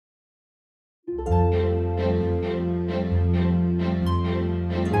Good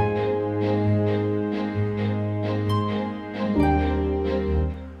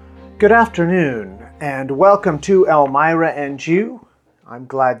afternoon, and welcome to Elmira and You. I'm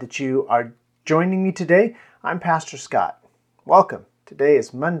glad that you are joining me today. I'm Pastor Scott. Welcome. Today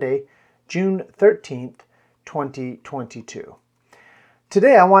is Monday, June 13th, 2022.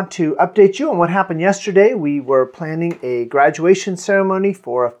 Today I want to update you on what happened yesterday. We were planning a graduation ceremony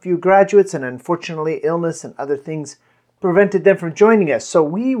for a few graduates, and unfortunately illness and other things prevented them from joining us. So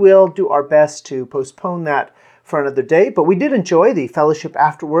we will do our best to postpone that for another day, but we did enjoy the fellowship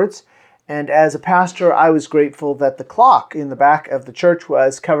afterwards. And as a pastor, I was grateful that the clock in the back of the church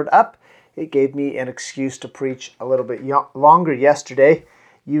was covered up. It gave me an excuse to preach a little bit longer yesterday.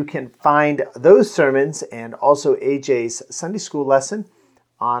 You can find those sermons and also AJ's Sunday school lesson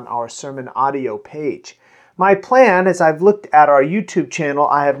on our sermon audio page. My plan, as I've looked at our YouTube channel,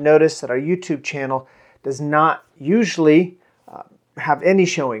 I have noticed that our YouTube channel does not usually have any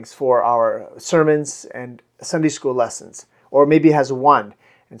showings for our sermons and Sunday school lessons, or maybe has one.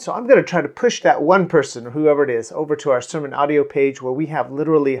 And so I'm going to try to push that one person, or whoever it is, over to our sermon audio page where we have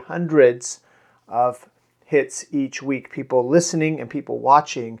literally hundreds of hits each week, people listening and people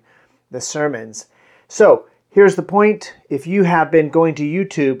watching the sermons. So here's the point. If you have been going to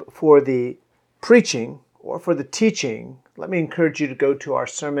YouTube for the preaching or for the teaching, let me encourage you to go to our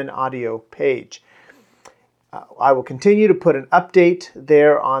sermon audio page. I will continue to put an update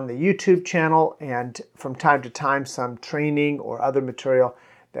there on the YouTube channel, and from time to time some training or other material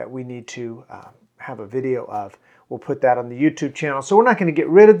that we need to have a video of. We'll put that on the YouTube channel. So we're not going to get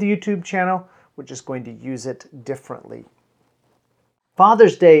rid of the YouTube channel. We're just going to use it differently.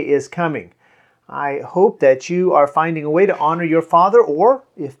 Father's Day is coming. I hope that you are finding a way to honor your father, or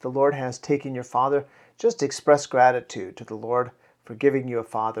if the Lord has taken your father, just express gratitude to the Lord for giving you a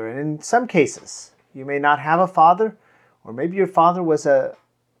father. And in some cases, you may not have a father, or maybe your father was a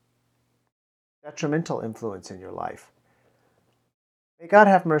detrimental influence in your life. May God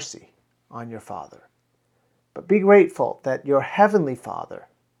have mercy on your father. But be grateful that your heavenly Father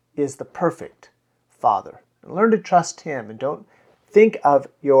is the perfect Father. And learn to trust Him, and don't think of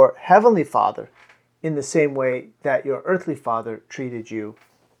your heavenly Father in the same way that your earthly father treated you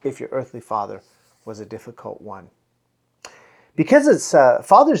if your earthly father was a difficult one. Because it's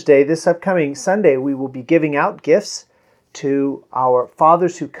Father's Day, this upcoming Sunday, we will be giving out gifts to our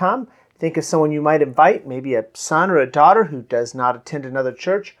fathers who come. Think of someone you might invite, maybe a son or a daughter who does not attend another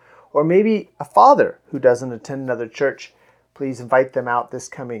church, or maybe a father who doesn't attend another church. Please invite them out this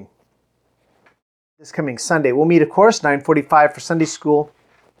coming Sunday. We'll meet, of course, 9:45 for Sunday school,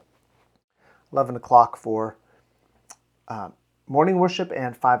 11 o'clock for morning worship,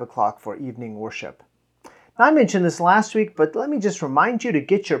 and 5 o'clock for evening worship. Now, I mentioned this last week, but let me just remind you to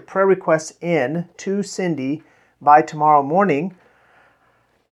get your prayer requests in to Cindy by tomorrow morning.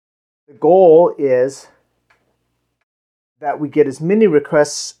 The goal is that we get as many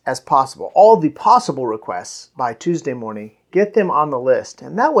requests as possible, all the possible requests by Tuesday morning. Get them on the list.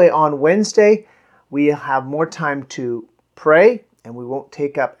 And that way on Wednesday, we have more time to pray, and we won't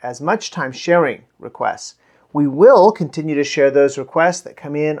take up as much time sharing requests. We will continue to share those requests that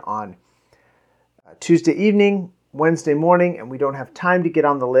come in on Tuesday evening, Wednesday morning, and we don't have time to get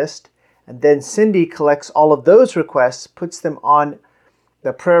on the list. And then Cindy collects all of those requests, puts them on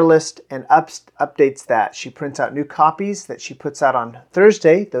the prayer list, and updates that. She prints out new copies that she puts out on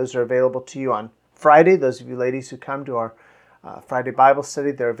Thursday. Those are available to you on Friday. Those of you ladies who come to our Friday Bible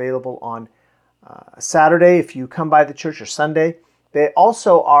study, they're available on Saturday if you come by the church, or Sunday. They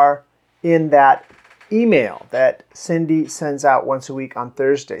also are in that email that Cindy sends out once a week on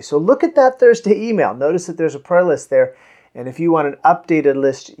Thursday. So look at that Thursday email. Notice that there's a prayer list there. And if you want an updated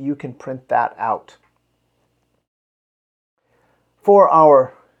list, you can print that out. For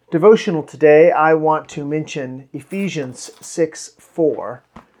our devotional today, I want to mention Ephesians 6:4.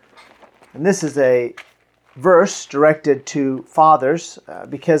 And this is a verse directed to fathers.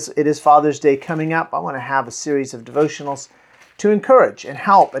 Because it is Father's Day coming up, I want to have a series of devotionals to encourage and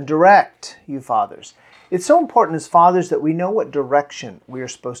help and direct you fathers. It's so important as fathers that we know what direction we are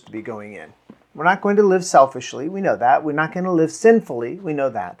supposed to be going in. We're not going to live selfishly, we know that. We're not going to live sinfully, we know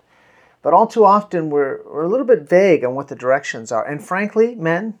that. But all too often, we're a little bit vague on what the directions are. And frankly,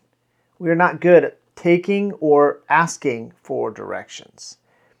 men, we are not good at taking or asking for directions.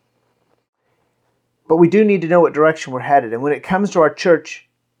 But we do need to know what direction we're headed. And when it comes to our church,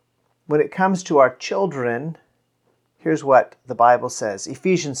 when it comes to our children, here's what the Bible says.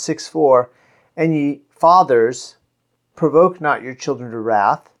 Ephesians 6:4, and ye fathers, provoke not your children to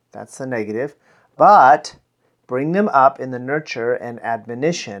wrath, that's the negative, but bring them up in the nurture and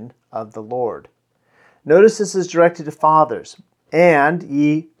admonition of the Lord. Notice this is directed to fathers. And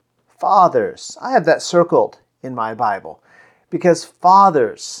ye fathers. I have that circled in my Bible because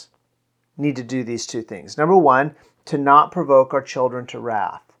fathers need to do these two things. Number one, to not provoke our children to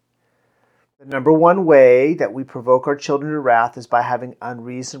wrath. The number one way that we provoke our children to wrath is by having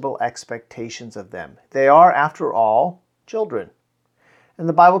unreasonable expectations of them. They are, after all, children. And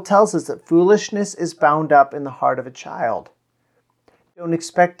the Bible tells us that foolishness is bound up in the heart of a child. Don't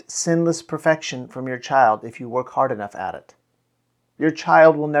expect sinless perfection from your child if you work hard enough at it. Your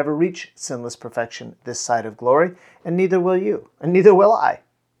child will never reach sinless perfection this side of glory, and neither will you, and neither will I.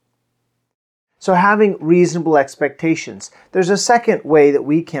 So having reasonable expectations. There's a second way that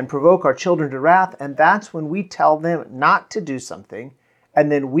we can provoke our children to wrath, and that's when we tell them not to do something,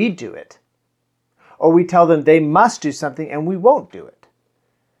 and then we do it. Or we tell them they must do something, and we won't do it.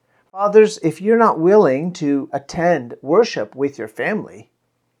 Fathers, if you're not willing to attend worship with your family,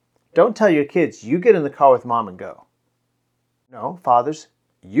 don't tell your kids, you get in the car with mom and go. No, fathers,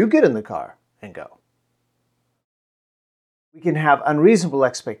 you get in the car and go. We can have unreasonable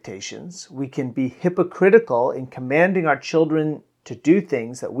expectations. We can be hypocritical in commanding our children to do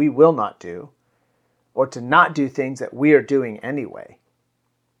things that we will not do, or to not do things that we are doing anyway.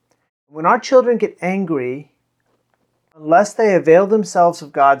 When our children get angry, unless they avail themselves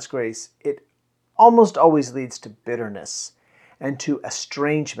of God's grace, it almost always leads to bitterness and to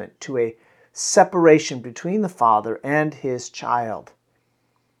estrangement, to a separation between the father and his child.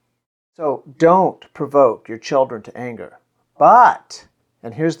 So don't provoke your children to anger. But,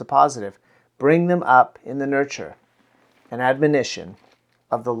 and here's the positive, bring them up in the nurture and admonition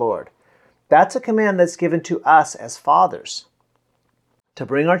of the Lord. That's a command that's given to us as fathers, to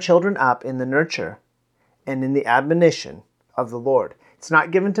bring our children up in the nurture and in the admonition of the Lord. It's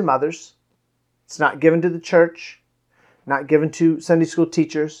not given to mothers. It's not given to the church, not given to Sunday school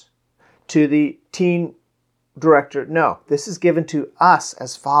teachers, to the teen director. No, this is given to us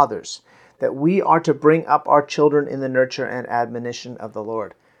as fathers, that we are to bring up our children in the nurture and admonition of the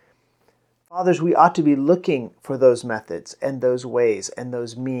Lord. Fathers, we ought to be looking for those methods and those ways and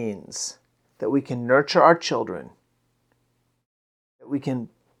those means that we can nurture our children, that we can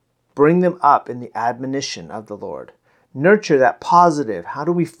bring them up in the admonition of the Lord. Nurture, that positive. How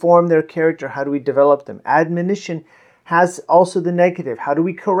do we form their character? How do we develop them? Admonition has also the negative. How do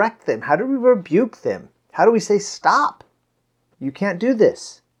we correct them? How do we rebuke them? How do we say, stop? You can't do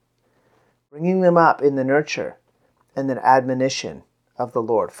this. Bringing them up in the nurture and the admonition of the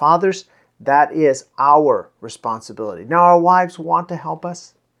Lord. Fathers, that is our responsibility. Now, our wives want to help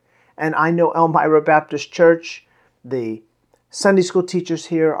us. And I know Elmira Baptist Church, the Sunday school teachers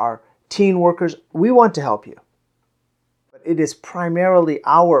here, our teen workers, we want to help you. But it is primarily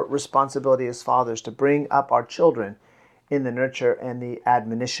our responsibility as fathers to bring up our children in the nurture and the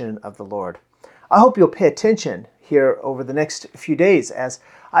admonition of the Lord. I hope you'll pay attention here over the next few days as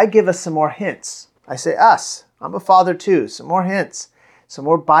I give us some more hints. I say us. I'm a father too. Some more hints. Some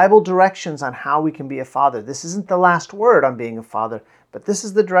more Bible directions on how we can be a father. This isn't the last word on being a father, but this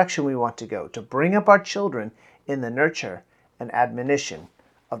is the direction we want to go, to bring up our children in the nurture and admonition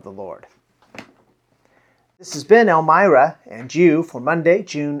of the Lord. This has been Elmira and you for Monday,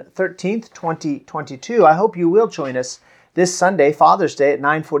 June 13th, 2022. I hope you will join us this Sunday, Father's Day, at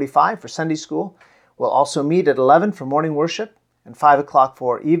 9:45 for Sunday school. We'll also meet at 11 for morning worship and 5 o'clock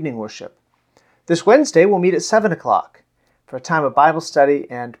for evening worship. This Wednesday, we'll meet at 7 o'clock for a time of Bible study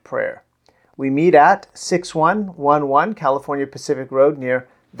and prayer. We meet at 6111 California Pacific Road near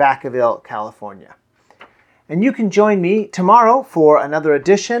Vacaville, California. And you can join me tomorrow for another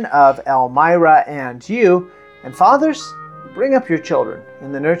edition of Elmira and You. And fathers, bring up your children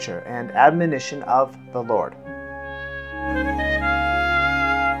in the nurture and admonition of the Lord.